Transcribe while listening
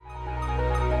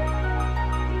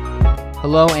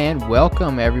Hello and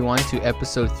welcome everyone to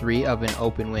episode 3 of An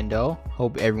Open Window.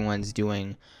 Hope everyone's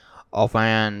doing all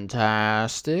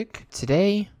fantastic.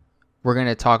 Today we're going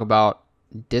to talk about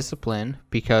discipline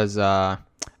because I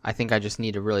think I just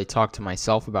need to really talk to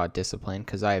myself about discipline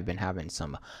because I have been having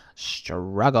some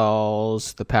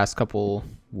struggles the past couple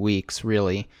weeks,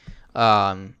 really.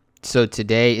 So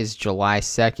today is July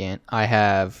 2nd. I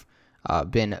have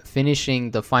been finishing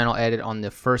the final edit on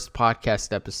the first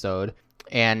podcast episode.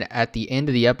 And at the end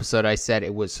of the episode, I said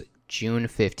it was June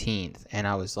 15th. And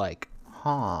I was like,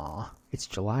 it's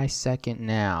July 2nd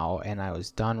now. And I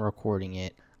was done recording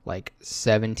it like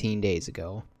 17 days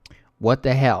ago. What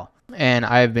the hell? And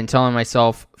I've been telling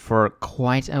myself for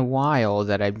quite a while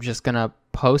that I'm just going to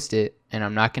post it. And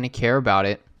I'm not going to care about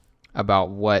it, about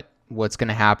what's going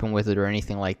to happen with it or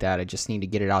anything like that. I just need to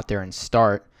get it out there and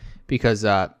start. Because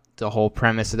the whole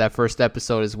premise of that first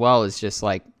episode as well is just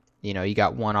like, you know, you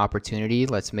got one opportunity,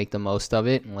 let's make the most of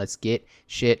it, and let's get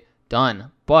shit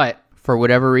done. But for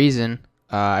whatever reason,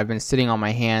 I've been sitting on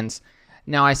my hands.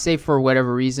 Now, I say for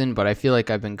whatever reason, but I feel like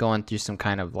I've been going through some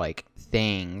kind of, like,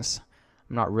 things.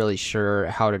 I'm not really sure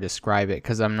how to describe it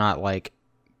because I'm not, like,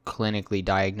 clinically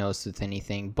diagnosed with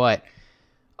anything. But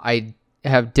I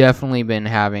have definitely been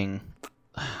having...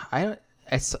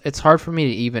 It's hard for me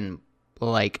to even,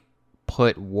 like,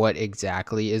 put what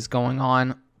exactly is going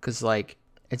on because, like,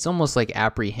 it's almost like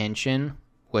apprehension,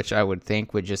 which I would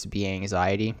think would just be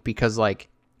anxiety because, like,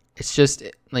 it's just,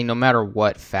 like, no matter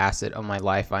what facet of my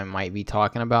life I might be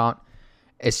talking about,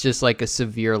 it's just, like, a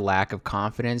severe lack of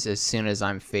confidence as soon as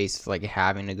I'm faced with, like,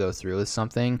 having to go through with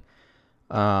something.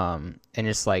 And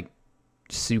just, like,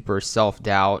 super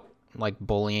self-doubt, like,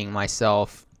 bullying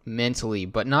myself mentally,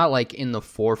 but not, like, in the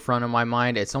forefront of my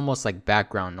mind. It's almost like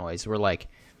background noise where, like,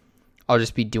 I'll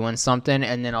just be doing something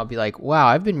and then I'll be like, wow,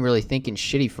 I've been really thinking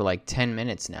shitty for like 10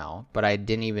 minutes now, but I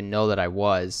didn't even know that I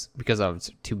was because I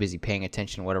was too busy paying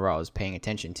attention to whatever I was paying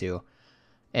attention to.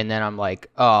 And then I'm like,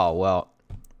 oh, well,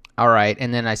 all right.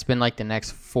 And then I spend like the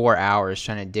next 4 hours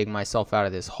trying to dig myself out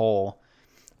of this hole.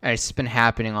 And it's been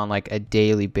happening on like a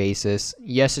daily basis.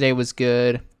 Yesterday was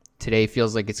good. Today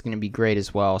feels like it's going to be great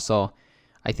as well. So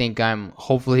I think I'm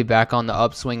hopefully back on the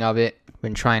upswing of it.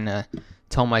 Been trying to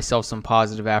tell myself some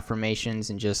positive affirmations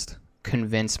and just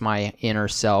convince my inner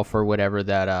self or whatever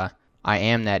that I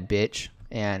am that bitch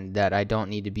and that I don't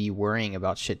need to be worrying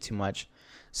about shit too much.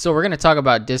 So we're going to talk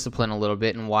about discipline a little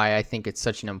bit and why I think it's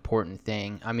such an important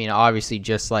thing. I mean, obviously,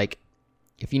 just like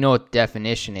if you know what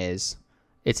definition is,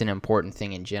 it's an important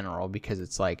thing in general because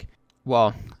it's like,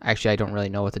 well, actually, I don't really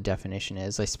know what the definition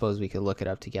is. I suppose we could look it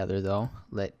up together, though.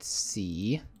 Let's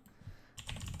see.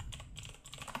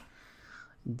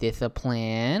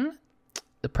 Discipline,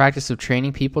 the practice of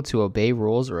training people to obey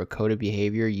rules or a code of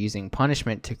behavior using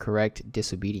punishment to correct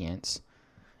disobedience.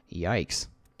 Yikes.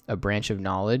 A branch of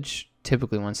knowledge,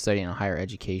 typically one studying in higher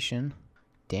education.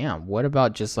 Damn, what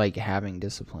about just like having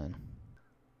discipline?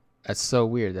 That's so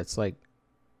weird. That's like,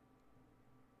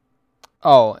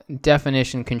 oh,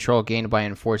 definition: control gained by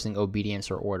enforcing obedience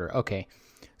or order. Okay,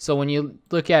 so when you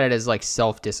look at it as like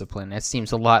self-discipline, that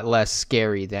seems a lot less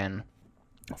scary than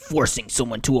forcing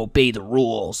someone to obey the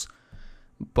rules.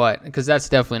 But because that's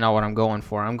definitely not what I'm going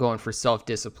for. I'm going for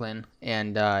self-discipline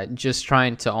and just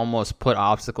trying to almost put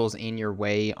obstacles in your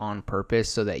way on purpose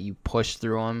so that you push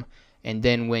through them. And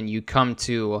then when you come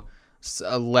to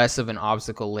a less of an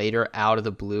obstacle later out of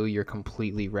the blue, you're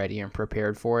completely ready and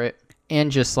prepared for it.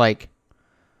 And just like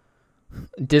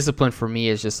discipline for me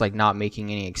is just like not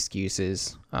making any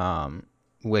excuses,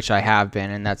 which I have been,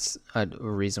 and that's a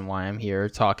reason why I'm here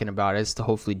talking about it, is to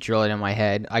hopefully drill it in my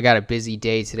head. I got a busy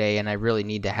day today, and I really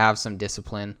need to have some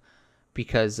discipline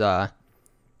because I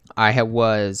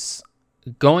was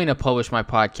going to publish my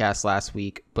podcast last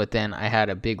week, but then I had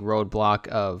a big roadblock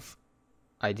of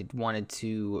wanted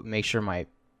to make sure my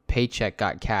paycheck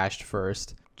got cashed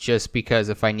first, just because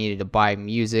if I needed to buy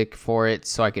music for it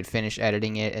so I could finish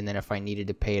editing it, and then if I needed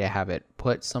to pay to have it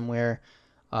put somewhere,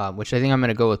 which I think I'm going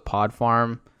to go with Pod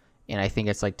Farm, and I think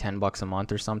it's like $10 a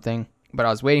month or something. But I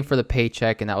was waiting for the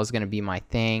paycheck, and that was going to be my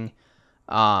thing.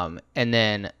 And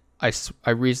then I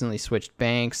recently switched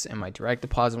banks, and my direct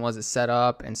deposit wasn't set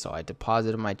up, and so I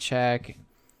deposited my check,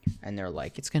 and they're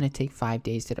like, it's going to take 5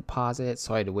 days to deposit,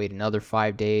 so I had to wait another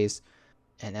 5 days,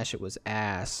 and that shit was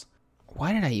ass.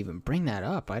 Why did I even bring that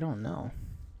up? I don't know.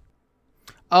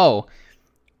 Oh,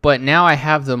 but now I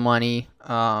have the money.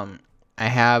 I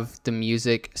have the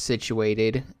music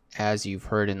situated, as you've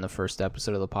heard in the first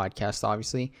episode of the podcast,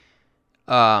 obviously.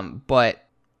 But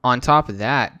on top of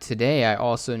that, today I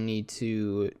also need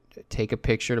to take a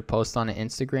picture to post on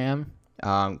Instagram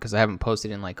because I haven't posted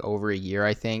in like over a year,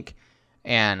 I think.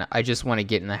 and I just want to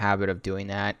get in the habit of doing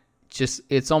that. Just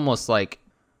it's almost like,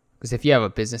 because if you have a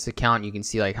business account, you can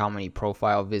see like how many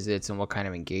profile visits and what kind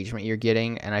of engagement you're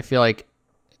getting. And I feel like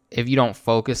if you don't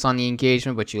focus on the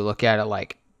engagement, but you look at it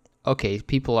like, okay,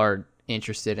 people are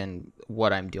interested in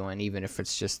what I'm doing, even if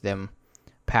it's just them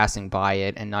passing by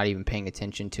it and not even paying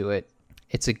attention to it.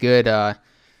 It's a good,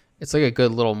 it's like a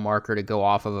good little marker to go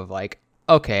off of like,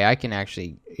 okay, I can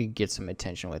actually get some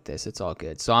attention with this. It's all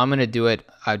good. So I'm going to do it.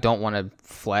 I don't want to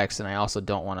flex, and I also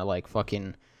don't want to like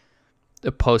fucking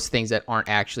post things that aren't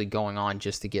actually going on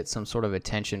just to get some sort of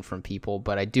attention from people.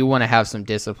 But I do want to have some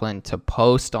discipline to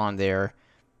post on there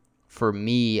for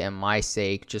me and my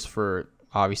sake, just for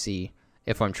obviously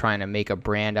if I'm trying to make a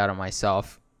brand out of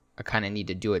myself, I kind of need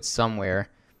to do it somewhere.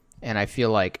 And I feel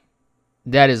like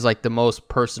that is like the most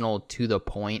personal, to the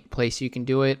point place you can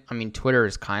do it. I mean, Twitter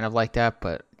is kind of like that,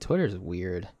 but Twitter is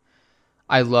weird.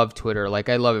 I love Twitter. Like,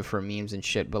 I love it for memes and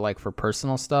shit, but like for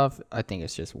personal stuff, I think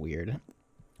it's just weird.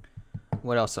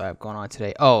 What else do I have going on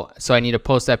today? Oh, so I need to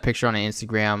post that picture on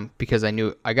Instagram because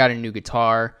I got a new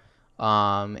guitar,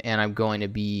 and I'm going to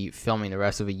be filming the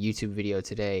rest of a YouTube video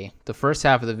today. The first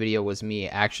half of the video was me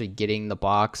actually getting the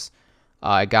box.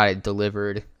 I got it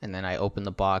delivered, and then I opened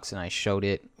the box and I showed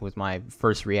it with my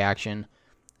first reaction.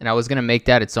 And I was going to make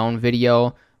that its own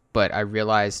video, but I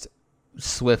realized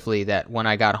swiftly that when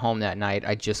I got home that night,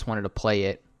 I just wanted to play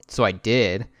it. So I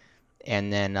did.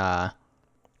 And then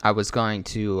I was going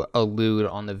to allude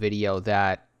on the video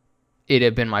that it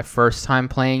had been my first time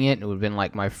playing it. It would have been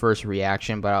like my first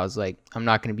reaction, but I was like, I'm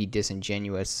not going to be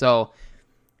disingenuous. So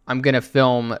I was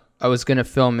going to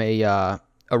film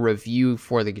a review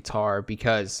for the guitar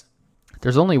because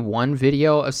there's only one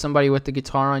video of somebody with the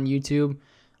guitar on YouTube,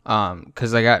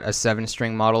 because I got a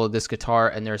 7-string model of this guitar,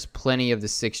 and there's plenty of the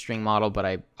 6-string model, but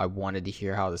I wanted to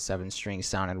hear how the 7-string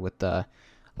sounded with the,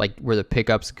 like, were the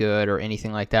pickups good or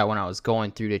anything like that when I was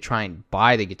going through to try and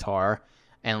buy the guitar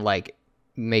and like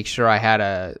make sure I had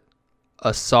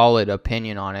a solid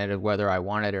opinion on it of whether I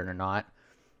wanted it or not.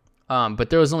 But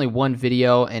there was only one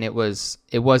video, and it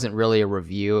wasn't really a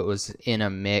review. It was in a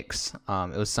mix.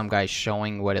 It was some guy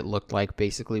showing what it looked like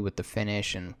basically with the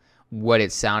finish and what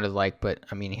it sounded like. But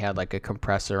I mean, he had like a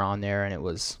compressor on there, and it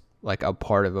was like a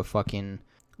part of a fucking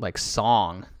like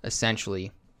song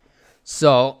essentially.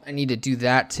 So I need to do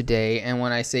that today. And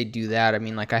when I say do that, I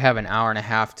mean like I have an hour and a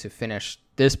half to finish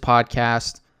this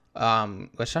podcast,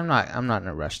 which I'm not in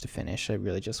a rush to finish. I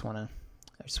just want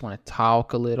to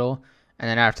talk a little. And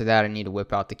then after that, I need to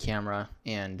whip out the camera,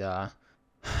 and I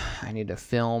need to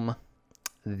film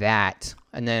that.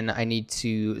 And then I need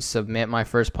to submit my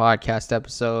first podcast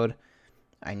episode.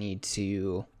 I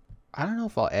don't know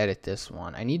if I'll edit this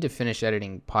one. I need to finish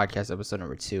editing podcast episode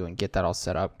number 2 and get that all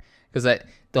set up. Because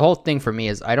the whole thing for me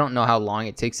is I don't know how long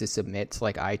it takes to submit to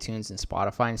like iTunes and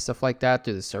Spotify and stuff like that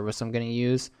through the service I'm going to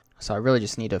use. So I really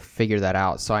just need to figure that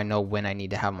out so I know when I need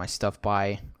to have my stuff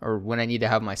by, or when I need to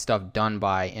have my stuff done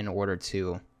by in order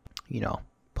to,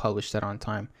 publish that on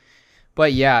time.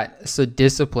 But yeah, so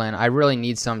discipline, I really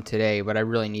need some today, but I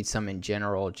really need some in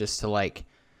general just to like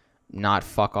not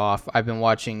fuck off. I've been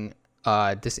watching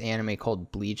this anime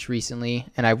called Bleach recently,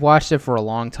 and I've watched it for a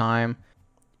long time,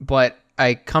 but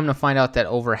I come to find out that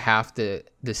over half the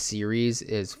series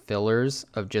is fillers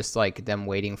of just like them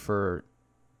waiting for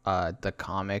the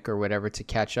comic or whatever to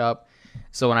catch up.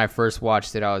 So when I first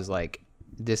watched it, I was like,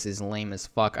 this is lame as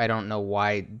fuck. I don't know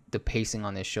why the pacing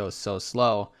on this show is so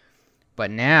slow. But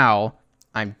now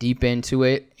I'm deep into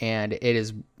it, and it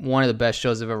is one of the best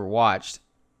shows I've ever watched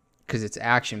because it's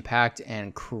action-packed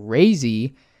and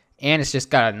crazy, and it's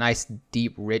just got a nice,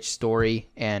 deep, rich story,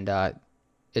 and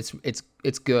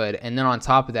it's good. And then on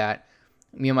top of that,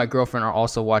 me and my girlfriend are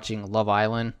also watching Love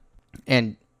Island.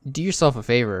 And do yourself a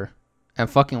favor and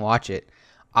fucking watch it.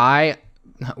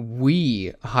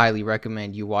 We highly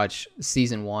recommend you watch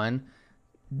season 1.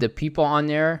 The people on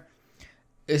there,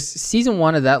 season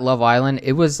 1 of that Love Island,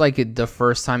 it was like the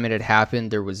first time it had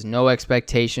happened. There was no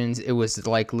expectations. It was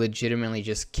like legitimately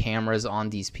just cameras on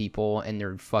these people, and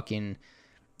they're fucking,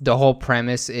 the whole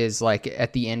premise is like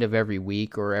at the end of every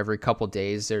week or every couple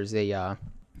days, there's a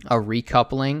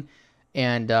recoupling.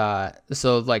 And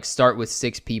so like start with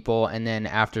 6 people, and then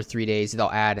after 3 days, they'll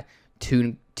add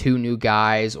two new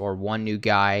guys or one new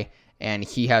guy, and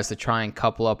he has to try and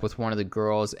couple up with one of the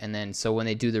girls. And then so when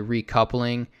they do the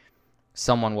recoupling,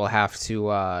 someone will have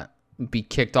to be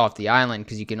kicked off the island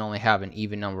because you can only have an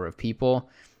even number of people.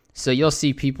 So you'll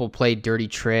see people play dirty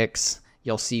tricks.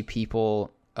 You'll see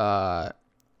people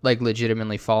like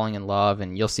legitimately falling in love,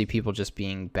 and you'll see people just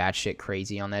being batshit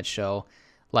crazy on that show.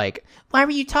 Like, why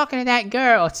were you talking to that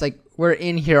girl? It's like, we're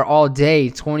in here all day,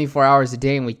 24 hours a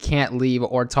day, and we can't leave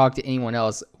or talk to anyone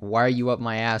else. Why are you up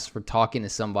my ass for talking to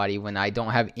somebody when I don't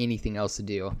have anything else to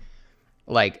do?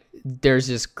 Like, there's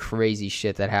just crazy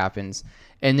shit that happens.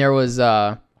 And there was,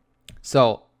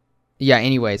 so, yeah,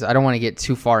 anyways, I don't want to get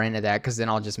too far into that because then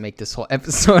I'll just make this whole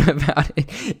episode about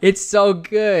it. It's so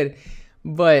good.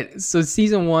 But, so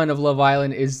season 1 of Love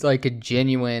Island is like a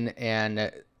genuine, and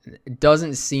it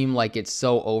doesn't seem like it's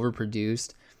so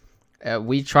overproduced.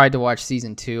 We tried to watch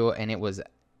season 2, and it was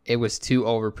too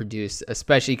overproduced,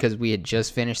 especially because we had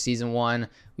just finished season 1.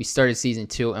 We started season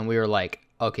 2, and we were like,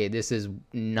 okay, this is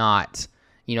not,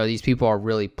 these people are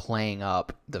really playing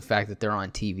up the fact that they're on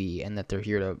TV and that they're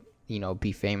here to,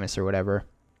 be famous or whatever.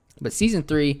 But season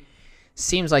 3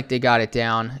 seems like they got it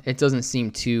down. It doesn't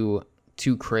seem too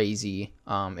crazy.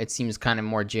 It seems kind of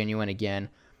more genuine again.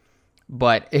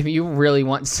 But if you really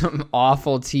want some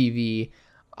awful TV,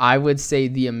 I would say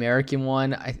the American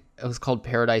one, it was called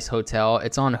Paradise Hotel.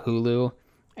 It's on Hulu,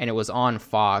 and it was on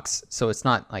Fox, so it's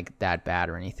not like that bad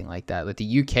or anything like that. Like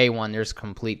the UK one, there's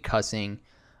complete cussing.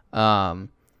 They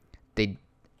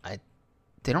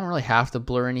don't really have to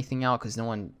blur anything out because no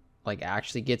one like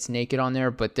actually gets naked on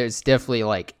there, but there's definitely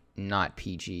like not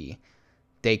PG.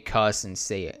 They cuss and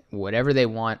say whatever they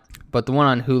want, but the one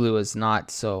on Hulu is not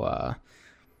so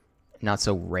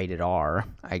rated R,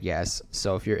 I guess.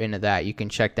 So if you're into that, you can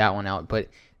check that one out. But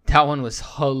that one was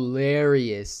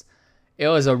hilarious. It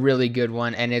was a really good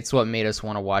one, and it's what made us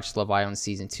want to watch Love Island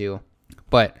season 2.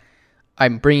 But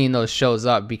I'm bringing those shows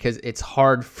up because it's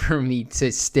hard for me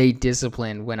to stay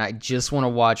disciplined when I just want to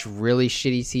watch really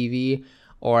shitty TV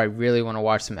or I really want to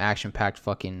watch some action-packed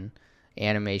fucking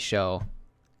anime show.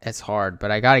 It's hard, but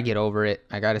I got to get over it.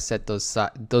 I got to set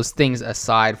those things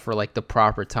aside for like the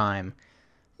proper time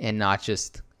and not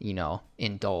just,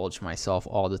 indulge myself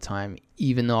all the time,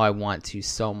 even though I want to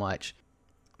so much.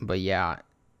 But yeah,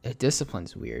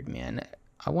 discipline's weird, man.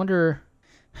 I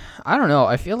don't know.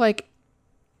 I feel like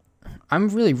I'm a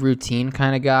really routine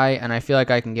kind of guy, and I feel like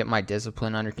I can get my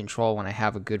discipline under control when I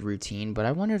have a good routine, but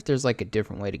I wonder if there's like a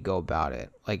different way to go about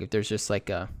it. Like if there's just like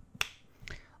a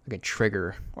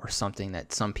trigger or something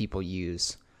that some people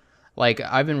use. Like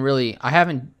I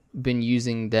haven't been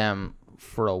using them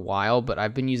for a while, but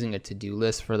I've been using a to-do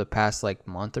list for the past like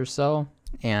month or so,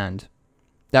 and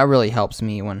that really helps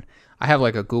me when I have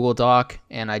like a Google Doc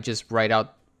and I just write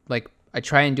out, like I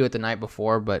try and do it the night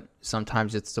before, but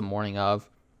sometimes it's the morning of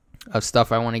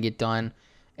stuff I want to get done.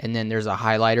 And then there's a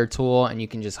highlighter tool and you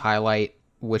can just highlight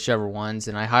whichever ones,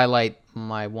 and I highlight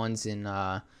my ones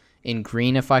in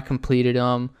green if I completed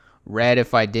them, red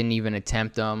if I didn't even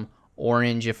attempt them,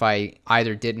 orange if I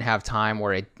either didn't have time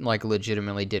or it like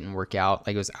legitimately didn't work out,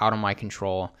 like it was out of my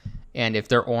control. And if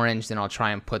they're orange, then I'll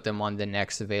try and put them on the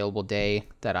next available day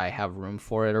that I have room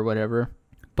for it or whatever.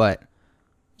 But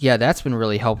yeah, that's been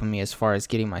really helping me as far as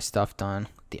getting my stuff done.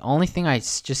 The only thing I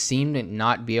just seem to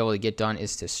not be able to get done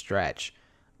is to stretch.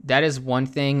 That is one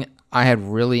thing I had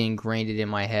really ingrained it in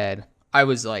my head. I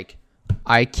was like,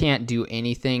 I can't do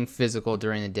anything physical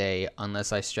during the day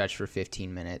unless I stretch for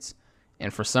 15 minutes.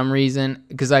 And for some reason,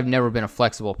 because I've never been a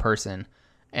flexible person,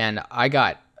 and I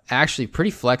got actually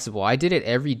pretty flexible. I did it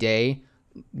every day,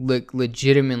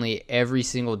 legitimately every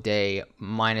single day,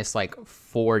 minus like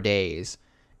 4 days.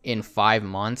 In 5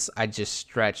 months, I just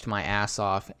stretched my ass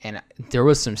off, and there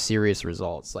was some serious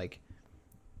results. Like,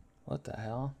 what the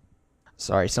hell?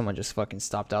 Sorry, someone just fucking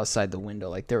stopped outside the window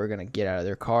like they were going to get out of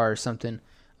their car or something.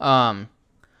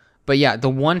 But yeah, the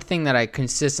one thing that I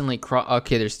consistently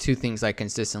there's two things I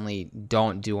consistently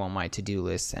don't do on my to-do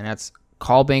list, and that's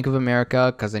call Bank of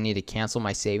America because I need to cancel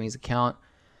my savings account.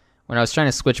 When I was trying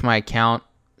to switch my account,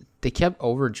 they kept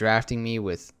overdrafting me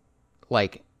with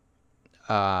like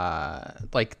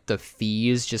the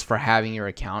fees just for having your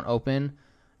account open.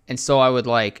 And so I would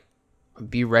like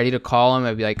be ready to call them.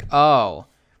 I'd be like, oh,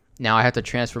 now I have to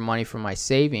transfer money from my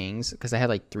savings because I had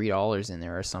like $3 in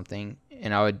there or something.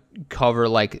 And I would cover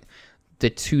like the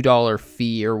 $2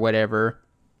 fee or whatever.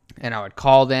 And I would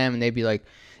call them and they'd be like,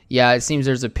 yeah, it seems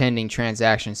there's a pending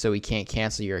transaction, so we can't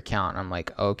cancel your account. And I'm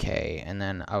like, okay. And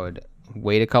then I would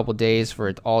wait a couple days for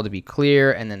it all to be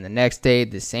clear, and then the next day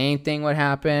the same thing would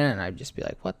happen, and I'd just be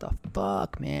like, what the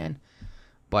fuck, man?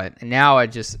 But now I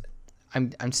just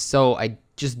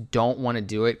don't want to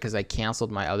do it because I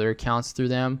canceled my other accounts through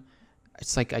them.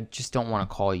 It's like I just don't want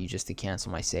to call you just to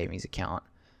cancel my savings account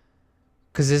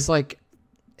because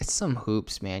it's some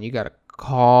hoops, man. You gotta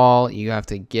call, you have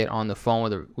to get on the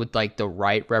phone with like the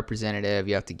right representative,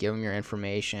 you have to give them your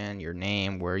information, your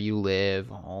name, where you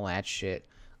live, all that shit.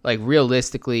 Like,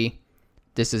 realistically,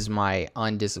 this is my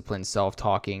undisciplined self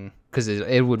talking because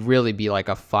it would really be like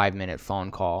a 5-minute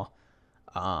phone call.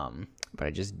 But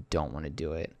I just don't want to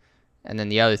do it. And then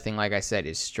the other thing, like I said,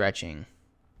 is stretching.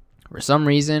 For some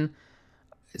reason,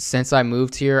 since I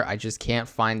moved here, I just can't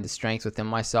find the strength within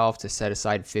myself to set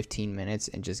aside 15 minutes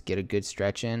and just get a good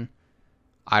stretch in.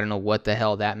 I don't know what the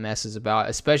hell that mess is about,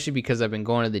 especially because I've been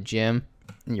going to the gym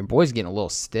and your boy's getting a little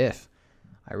stiff.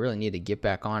 I really need to get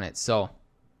back on it. So,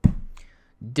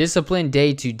 discipline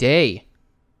day to day,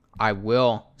 I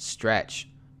will stretch,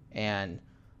 and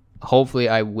hopefully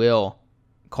I will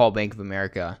call Bank of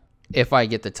America if I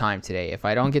get the time today. If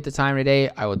I don't get the time today,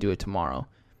 I will do it tomorrow,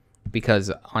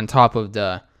 because on top of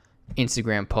the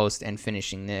Instagram post and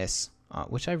finishing this,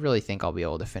 which I really think I'll be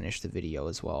able to finish the video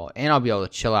as well, and I'll be able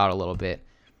to chill out a little bit.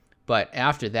 But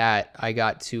after that, I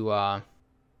got to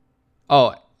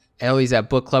Ellie's at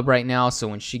book club right now, so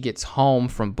when she gets home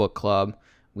from book club,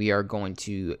 we are going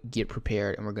to get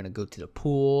prepared and we're going to go to the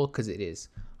pool because it is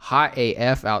hot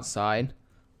AF outside.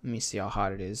 Let me see how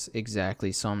hot it is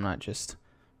exactly, so I'm not just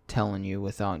telling you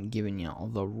without giving you all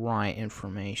the right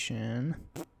information.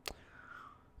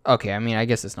 Okay, I mean, I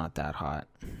guess it's not that hot.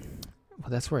 Well,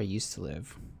 that's where I used to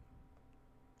live.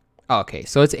 Okay,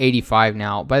 so it's 85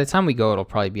 now. By the time we go, it'll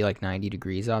probably be like 90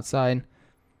 degrees outside.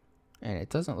 And it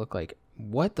doesn't look like...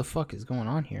 What the fuck is going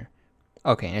on here?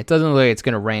 Okay, and it doesn't look like it's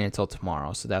going to rain until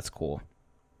tomorrow, so that's cool.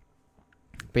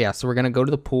 But yeah, so we're going to go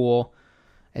to the pool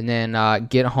and then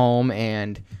get home,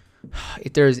 and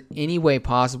if there's any way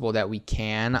possible that we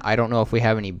can, I don't know if we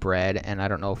have any bread, and I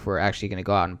don't know if we're actually going to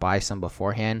go out and buy some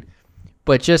beforehand,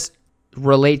 but just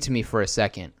relate to me for a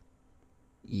second.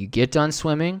 You get done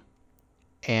swimming,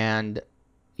 and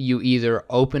you either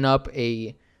open up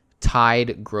a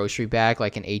Tide grocery bag,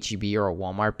 like an H-E-B or a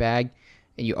Walmart bag,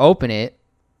 and you open it,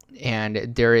 and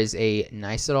there is a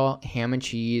nice little ham and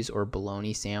cheese or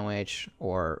bologna sandwich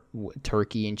or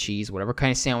turkey and cheese, whatever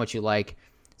kind of sandwich you like.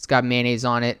 It's got mayonnaise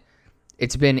on it.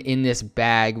 It's been in this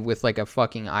bag with like a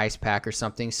fucking ice pack or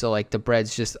something, so like the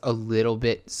bread's just a little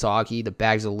bit soggy, the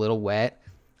bag's a little wet,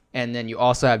 and then you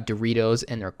also have Doritos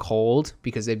and they're cold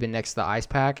because they've been next to the ice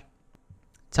pack.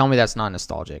 Tell me that's not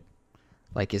nostalgic.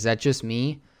 Like, is that just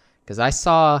me? Because I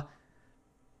saw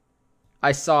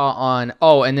on,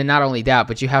 and then not only that,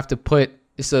 but you have to put,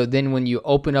 so then when you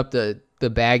open up the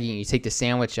baggie and you take the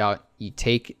sandwich out, you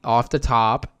take off the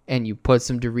top and you put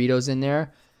some Doritos in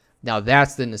there. Now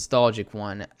that's the nostalgic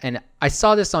one. And I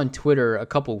saw this on Twitter a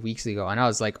couple weeks ago, and I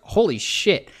was like, holy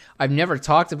shit, I've never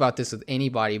talked about this with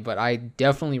anybody, but I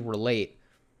definitely relate.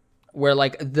 Where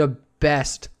like the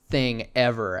best thing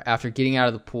ever after getting out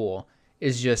of the pool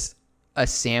is just a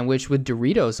sandwich with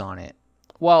Doritos on it.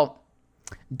 Well,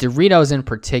 Doritos in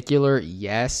particular,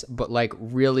 yes, but like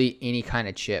really any kind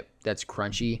of chip that's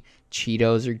crunchy.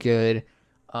 Cheetos are good.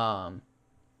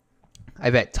 I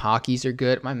bet Takis are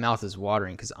good. My mouth is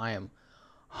watering because I am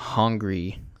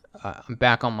hungry. I'm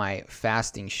back on my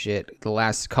fasting shit. The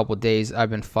last couple days I've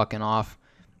been fucking off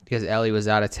because Ellie was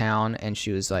out of town and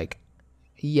she was like,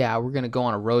 yeah, we're going to go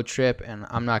on a road trip and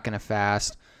I'm not going to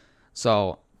fast.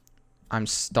 So I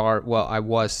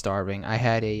was starving. I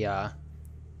had a,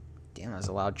 damn, that was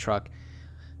a loud truck.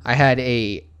 I had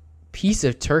a piece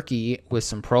of turkey with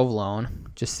some provolone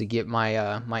just to get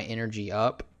my my energy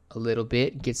up a little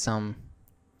bit, get some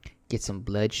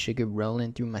blood sugar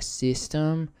rolling through my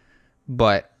system.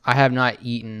 But I have not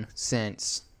eaten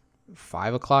since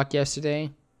 5 o'clock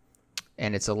yesterday,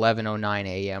 and it's 11:09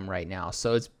 a.m. right now.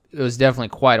 So it was definitely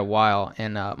quite a while,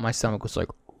 and my stomach was like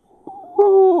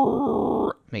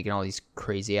making all these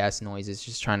crazy ass noises,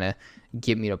 just trying to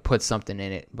get me to put something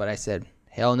in it. But I said,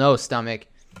 hell no, stomach.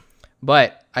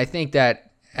 But I think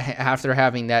that after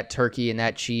having that turkey and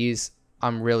that cheese,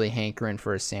 I'm really hankering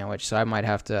for a sandwich. So I might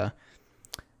have to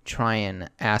try and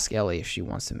ask Ellie if she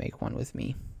wants to make one with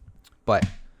me. But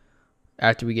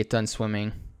after we get done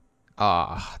swimming,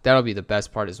 that'll be the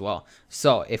best part as well.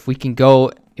 So if we can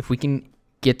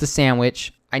get the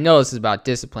sandwich, I know this is about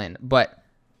discipline, but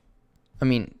I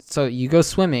mean, so you go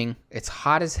swimming, it's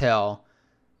hot as hell.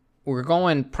 We're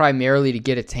going primarily to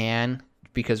get a tan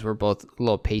because we're both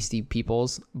little pasty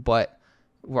peoples, but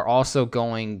we're also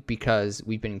going because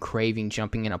we've been craving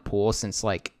jumping in a pool since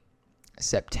like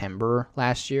September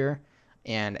last year.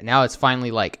 And now it's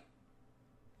finally like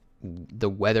the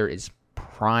weather is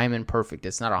prime and perfect.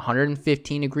 It's not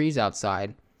 115 degrees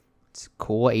outside. It's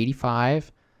cool,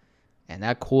 85. And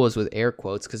that cool is with air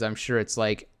quotes because I'm sure it's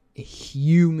like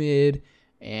humid,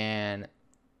 and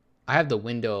I have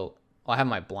I have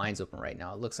my blinds open right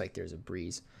now. It looks like there's a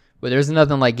breeze, but there's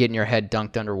nothing like getting your head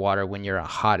dunked underwater when you're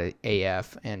hot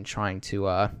AF and trying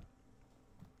to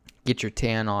get your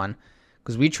tan on.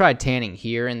 Because we tried tanning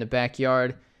here in the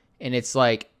backyard, and it's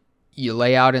like you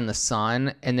lay out in the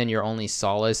sun, and then your only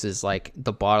solace is like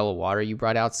the bottle of water you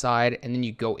brought outside, and then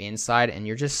you go inside and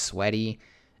you're just sweaty.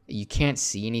 You can't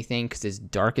see anything because it's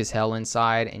dark as hell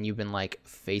inside, and you've been like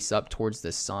face up towards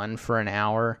the sun for an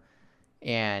hour,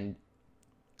 and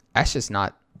that's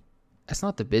not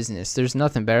the business. There's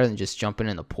nothing better than just jumping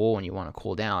in the pool when you want to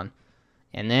cool down.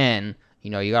 And then,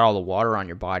 you got all the water on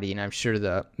your body, and I'm sure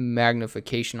the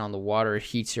magnification on the water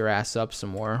heats your ass up some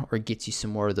more, or gets you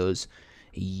some more of those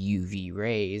UV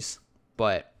rays.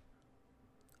 But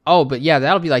yeah,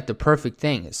 that'll be like the perfect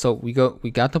thing. So we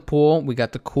got the pool, we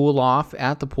got the cool off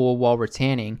at the pool while we're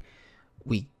tanning.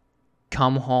 We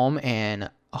come home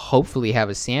and hopefully have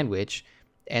a sandwich,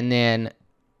 and then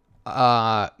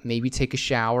maybe take a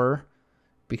shower,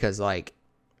 because like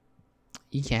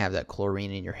you can't have that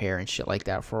chlorine in your hair and shit like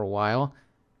that for a while,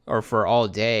 or for all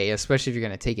day, especially if you're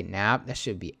gonna take a nap. That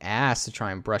should be ass to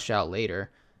try and brush out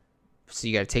later. So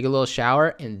you gotta take a little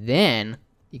shower, and then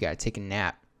you gotta take a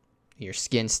nap. Your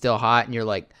skin's still hot, and you're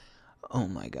like, oh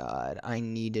my god, I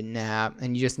need a nap.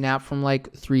 And you just nap from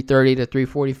like 3:30 to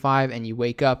 3:45, and you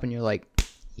wake up and you're like,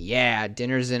 yeah,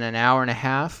 dinner's in an hour and a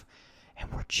half,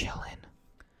 and we're chilling.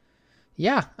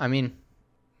 Yeah, I mean,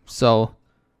 so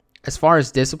as far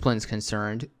as discipline's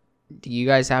concerned, do you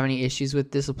guys have any issues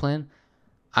with discipline?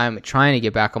 I'm trying to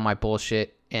get back on my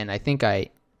bullshit, and I think I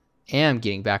am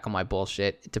getting back on my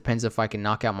bullshit. It depends if I can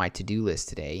knock out my to-do list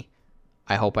today.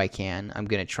 I hope I can. I'm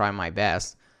going to try my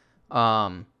best.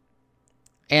 And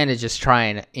to just try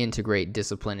and integrate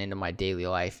discipline into my daily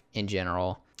life in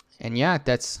general. And yeah,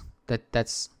 that's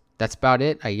about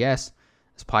it, I guess.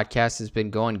 This podcast has been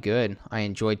going good. I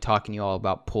enjoyed talking to you all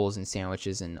about pools and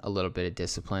sandwiches and a little bit of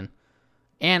discipline,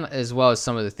 and as well as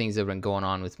some of the things that have been going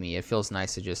on with me. It feels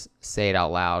nice to just say it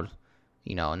out loud,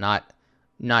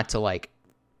 not to like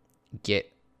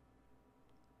get,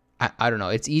 I don't know.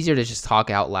 It's easier to just talk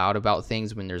out loud about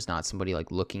things when there's not somebody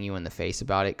like looking you in the face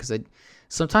about it, because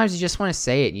sometimes you just want to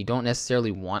say it and you don't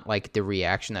necessarily want like the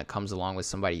reaction that comes along with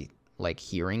somebody like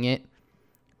hearing it,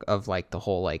 of like the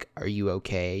whole like, are you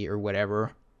okay or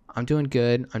whatever. I'm doing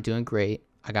good. I'm doing great.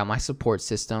 I got my support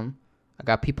system. I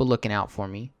got people looking out for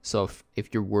me. So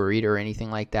if you're worried or anything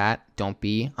like that, don't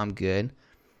be. I'm good.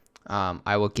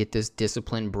 I will get this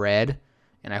discipline bread,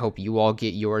 and I hope you all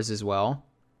get yours as well.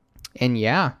 And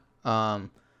yeah, I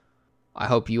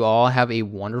hope you all have a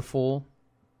wonderful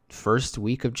first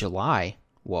week of July.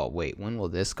 Well, wait, when will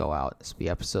this go out? This will be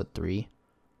episode 3.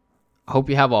 I hope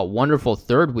you have a wonderful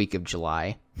third week of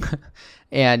July.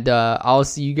 And I'll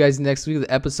see you guys next week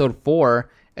with episode 4.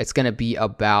 It's going to be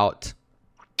about,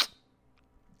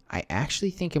 I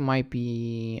actually think it might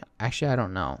be, actually, I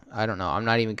don't know. I'm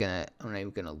not even going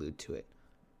to allude to it.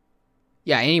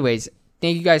 Yeah, anyways,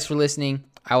 thank you guys for listening.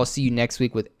 I will see you next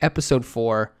week with episode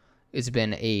 4. It's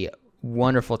been a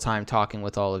wonderful time talking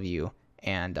with all of you,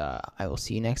 and I will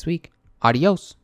see you next week. Adios.